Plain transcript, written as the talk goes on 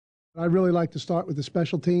I'd really like to start with the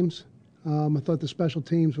special teams. I thought the special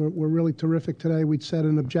teams were really terrific today. We'd set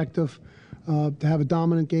an objective to have a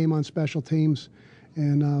dominant game on special teams,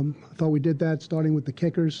 and I thought we did that, starting with the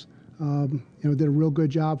kickers. Did a real good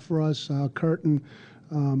job for us. Kurt and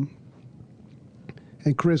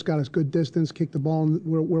Chris got us good distance, kicked the ball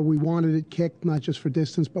where we wanted it kicked, not just for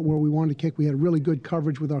distance, but where we wanted to kick. We had really good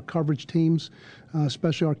coverage with our coverage teams,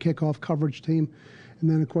 especially our kickoff coverage team. And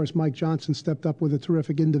then, of course, Mike Johnson stepped up with a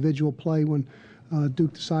terrific individual play when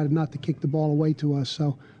Duke decided not to kick the ball away to us.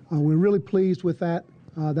 So we're really pleased with that.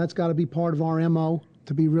 That's got to be part of our MO,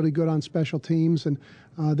 to be really good on special teams. And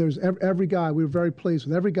there's every guy, we were very pleased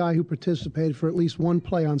with every guy who participated for at least one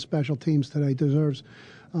play on special teams today deserves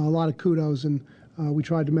a lot of kudos, and we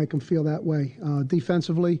tried to make them feel that way.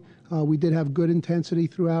 Defensively, we did have good intensity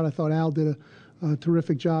throughout. I thought Al did a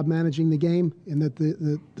terrific job managing the game, and that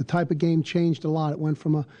the type of game changed a lot. It went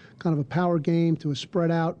from a kind of a power game to a spread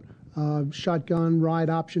out shotgun ride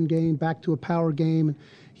option game back to a power game. And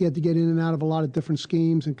he had to get in and out of a lot of different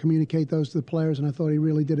schemes and communicate those to the players, and I thought he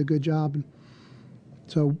really did a good job. And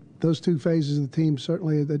so those two phases of the team,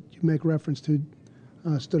 certainly that you make reference to,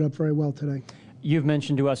 stood up very well today. You've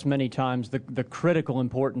mentioned to us many times the critical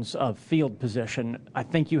importance of field position. I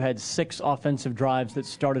think you had 6 offensive drives that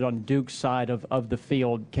started on Duke's side of the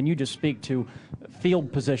field. Can you just speak to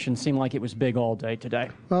field position? Seemed like it was big all day today.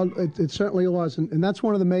 Well, it certainly was, and that's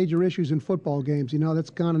one of the major issues in football games. That's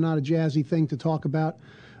kind of not a jazzy thing to talk about.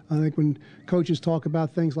 I think when coaches talk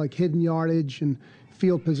about things like hidden yardage and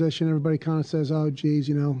field position, everybody kind of says, oh, geez,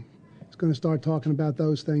 it's going to start talking about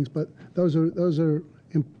those things. But those are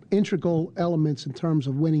integral elements in terms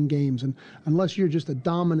of winning games, and unless you're just a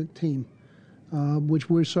dominant team, which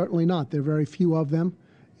we're certainly not. There are very few of them,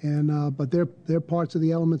 and but they're parts of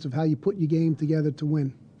the elements of how you put your game together to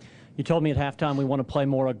win. You told me at halftime we want to play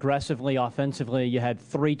more aggressively offensively. You had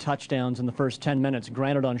 3 touchdowns in the first 10 minutes,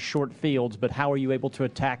 granted on short fields, but how are you able to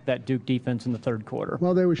attack that Duke defense in the third quarter?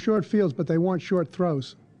 Well, they were short fields, but they weren't short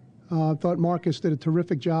throws. I thought Marcus did a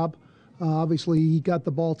terrific job. Obviously, he got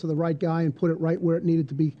the ball to the right guy and put it right where it needed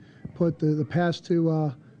to be put. The pass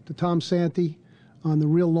to Tom Santee on the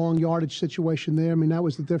real long yardage situation there. I mean, that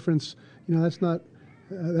was the difference.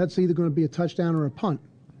 That's either going to be a touchdown or a punt.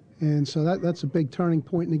 And so that's a big turning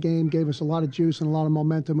point in the game. Gave us a lot of juice and a lot of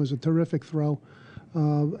momentum. It was a terrific throw.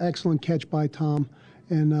 Excellent catch by Tom.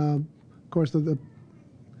 And, of course, the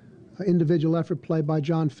individual effort play by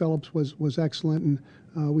John Phillips was excellent.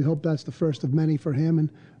 And we hope that's the first of many for him.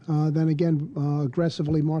 And then again,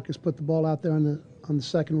 aggressively, Marcus put the ball out there on the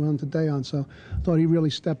second run to Dayon. So I thought he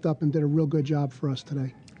really stepped up and did a real good job for us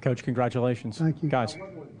today. Coach, congratulations. Thank you. Guys.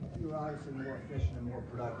 You were obviously more efficient and more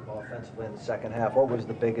productive offensively in the second half. What was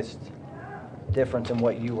the biggest difference in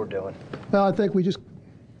what you were doing? Well, I think we just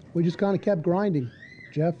kind of kept grinding,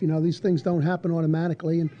 Jeff. These things don't happen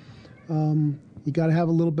automatically, and you got to have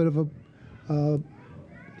a little bit of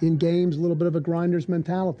in games, a little bit of a grinder's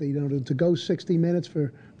mentality, to go 60 minutes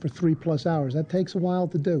for 3+ hours. That takes a while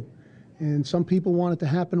to do. And some people want it to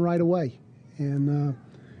happen right away. And,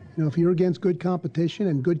 if you're against good competition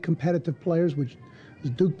and good competitive players, which the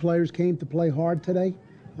Duke players came to play hard today,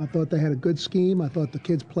 I thought they had a good scheme. I thought the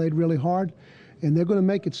kids played really hard. And they're going to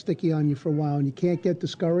make it sticky on you for a while, and you can't get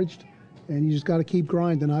discouraged, and you just got to keep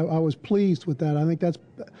grinding. I was pleased with that. I think that's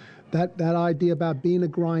that idea about being a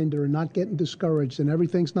grinder and not getting discouraged, and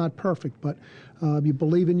everything's not perfect, but you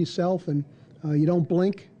believe in yourself and you don't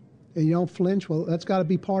blink and you don't flinch. Well, that's got to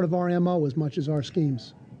be part of our MO as much as our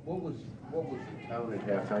schemes. What was the tone at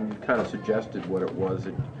halftime? You kind of suggested what it was.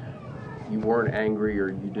 You weren't angry or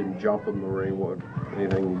you didn't jump them or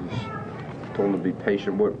anything. You just told them to be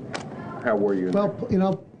patient. How were you?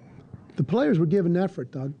 Well, the players were giving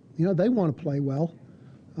effort, Doug. They want to play well.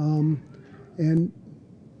 And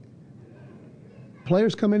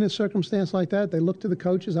players come in a circumstance like that, they look to the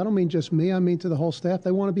coaches. I don't mean just me, I mean to the whole staff.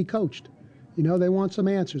 They want to be coached. They want some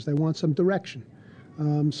answers. They want some direction.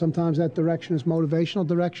 Sometimes that direction is motivational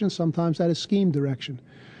direction. Sometimes that is scheme direction.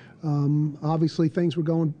 Obviously, things were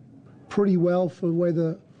going pretty well for the way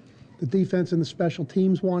the defense and the special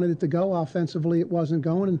teams wanted it to go. Offensively, it wasn't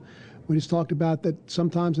going. And we just talked about that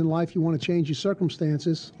sometimes in life you want to change your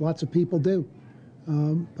circumstances. Lots of people do.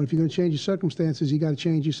 But if you're going to change your circumstances, you got to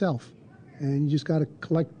change yourself. And you just got to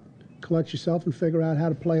collect yourself and figure out how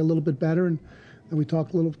to play a little bit better. And then we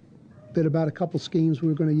talked a little bit about a couple schemes we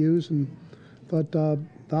were going to use, and thought the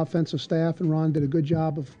offensive staff and Ron did a good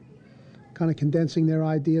job of kind of condensing their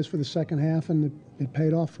ideas for the second half, and it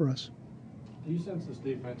paid off for us. Do you sense this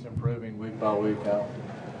defense improving week by week out?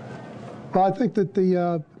 Well, I think that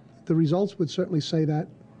the results would certainly say that,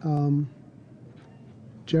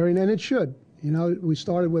 Jerry, and it should. You know, we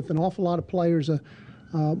started with an awful lot of players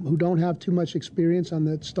who don't have too much experience on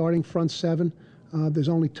the starting front seven. There's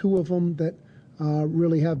only 2 of them that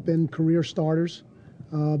really have been career starters.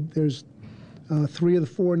 There's 3 of the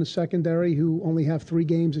 4 in the secondary who only have 3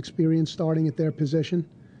 games experience starting at their position.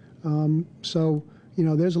 So, you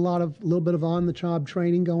know, there's a little bit of on-the-job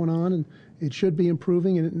training going on, and it should be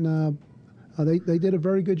improving. And they did a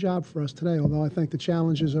very good job for us today, although I think the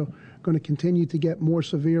challenges are going to continue to get more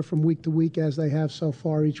severe from week to week as they have so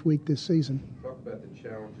far each week this season. Talk about the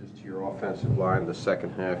challenges to your offensive line the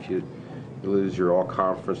second half. You lose your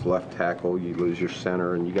all-conference left tackle, you lose your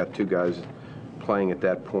center, and you got 2 guys playing at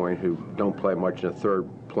that point who don't play much in the third,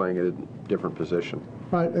 playing at a different position.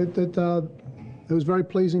 Right. It was very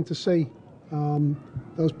pleasing to see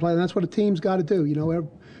those play. And that's what a team's got to do. You know,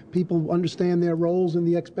 people understand their roles and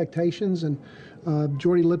the expectations. And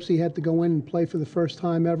Jordy Lipsy had to go in and play for the first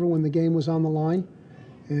time ever when the game was on the line.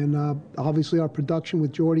 And obviously our production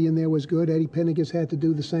with Jordy in there was good. Eddie Pinnigas had to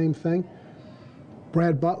do the same thing.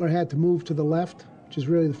 Brad Butler had to move to the left, which is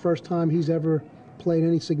really the first time he's ever played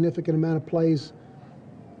any significant amount of plays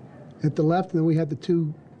at the left. And then we had the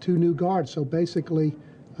two new guards. So basically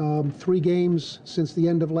 3 games since the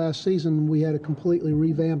end of last season, we had a completely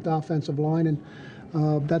revamped offensive line.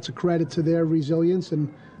 And that's a credit to their resilience.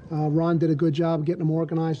 And Ron did a good job of getting them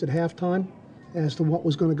organized at halftime as to what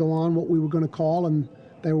was going to go on, what we were going to call, and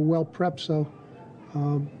they were well prepped. So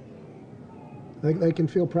they can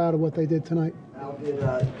feel proud of what they did tonight. Now, did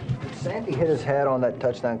Sandy hit his head on that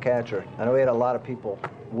touchdown catcher? I know he had a lot of people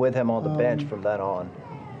with him on the bench from then on.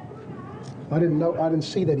 I didn't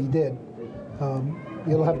see that he did.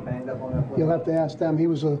 You'll have to ask them. He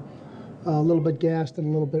was a little bit gassed and a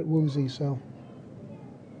little bit woozy, so.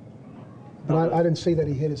 But I didn't see that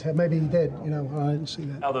he hit his head. Maybe he did, you know, I didn't see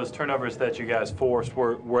that. Now, those turnovers that you guys forced,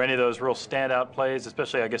 were any of those real standout plays?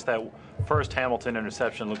 Especially, I guess, that first Hamilton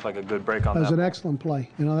interception looked like a good break on that. That was an excellent play.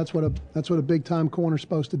 You know, that's what a big-time corner's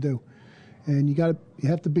supposed to do. And you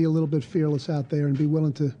have to be a little bit fearless out there and be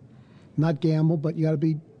willing to not gamble, but you got to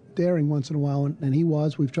be daring once in a while, and he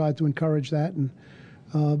was. We've tried to encourage that, and,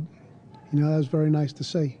 you know, that was very nice to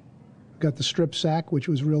see. Got the strip sack, which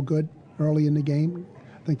was real good early in the game.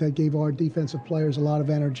 I think that gave our defensive players a lot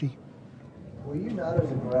of energy. Were you not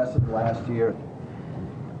as aggressive last year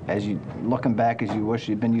as you, looking back, as you wish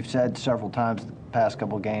you'd been? You've said several times the past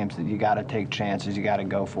couple of games that you got to take chances, you got to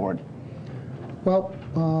go for it. Well,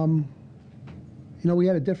 you know, we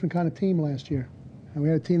had a different kind of team last year. And we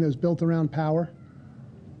had a team that was built around power.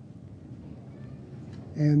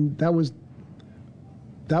 And that was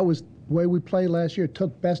the way we played last year. It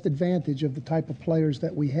took best advantage of the type of players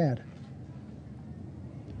that we had.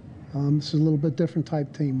 This is a little bit different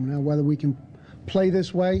type team. Now, whether we can play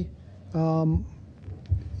this way in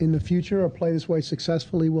the future or play this way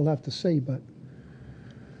successfully, we'll have to see. But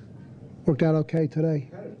worked out okay today.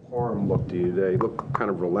 How did Parham look to you today? He looked kind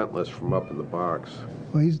of relentless from up in the box.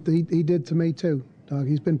 Well, he did to me too, Doug.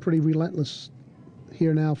 He's been pretty relentless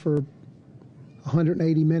here now for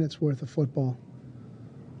 180 minutes worth of football.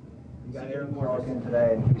 You got Aaron Clark in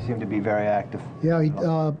today, and he seemed to be very active. Yeah,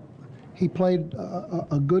 he played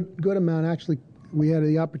a good amount. Actually, we had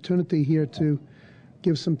the opportunity here to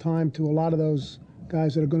give some time to a lot of those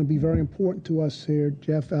guys that are going to be very important to us here.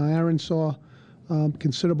 Jeff, Aaron saw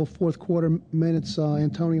considerable fourth quarter minutes.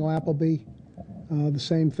 Antonio Appleby, the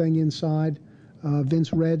same thing inside.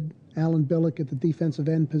 Vince Redd, Alan Billick at the defensive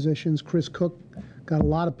end positions. Chris Cook got a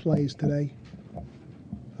lot of plays today.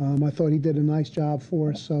 I thought he did a nice job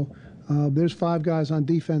for us. So there's 5 guys on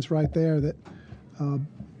defense right there that,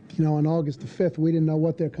 you know, on August the 5th, we didn't know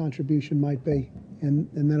what their contribution might be. And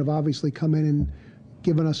then have obviously come in and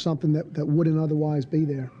given us something that wouldn't otherwise be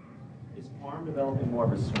there. Is Parham developing more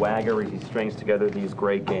of a swagger as he strings together these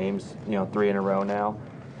great games, you know, 3 in a row now?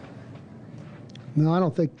 No, I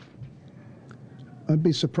don't think. I'd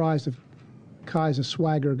be surprised if Kai's a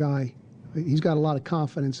swagger guy. He's got a lot of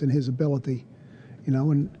confidence in his ability, you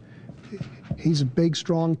know, and he's a big,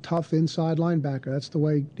 strong, tough inside linebacker. That's the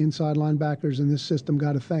way inside linebackers in this system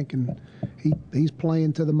got to think, and he's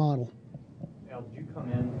playing to the model. Al, did you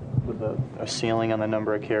come in with a ceiling on the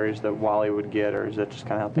number of carries that Wally would get, or is that just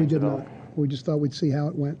kind of how things develop? We did not. We just thought we'd see how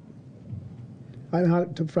it went.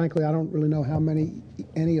 Frankly, I don't really know how many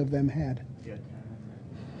any of them had.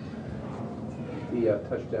 The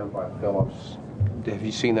touchdown by Phillips. Have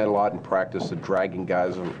you seen that a lot in practice, of dragging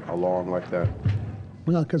guys along like that?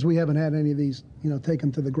 Well, because we haven't had any of these, you know,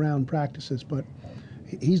 taken to the ground practices, but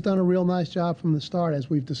he's done a real nice job from the start, as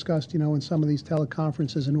we've discussed, you know, in some of these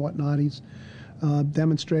teleconferences and whatnot. He's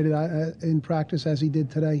demonstrated in practice as he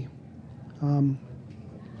did today.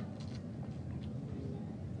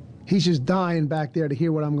 He's just dying back there to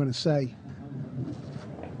hear what I'm going to say.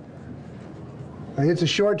 It's a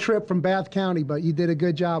short trip from Bath County, but you did a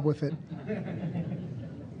good job with it.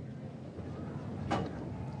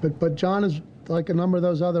 But John is like a number of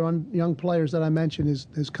those other young players that I mentioned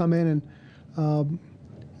has come in and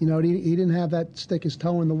you know, he didn't have that stick his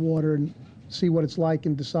toe in the water and see what it's like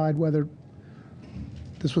and decide whether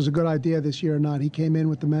this was a good idea this year or not. He came in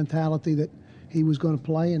with the mentality that he was going to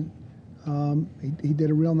play, and he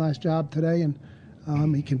did a real nice job today,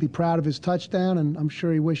 and he can be proud of his touchdown, and I'm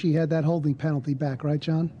sure he wish he had that holding penalty back, right,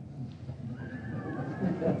 John?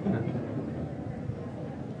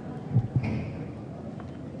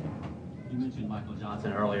 You mentioned Michael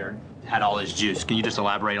Johnson earlier, had all his juice. Can you just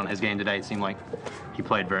elaborate on his game today? It seemed like he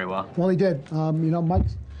played very well. Well, he did. You know,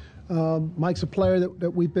 Mike's a player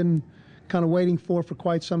that we've been kind of waiting for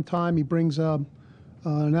quite some time. He brings an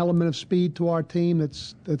element of speed to our team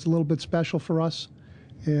that's a little bit special for us,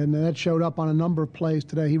 and that showed up on a number of plays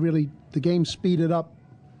today. The game speeded up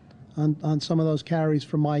on some of those carries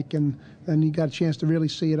for Mike, and you got a chance to really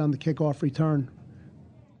see it on the kickoff return.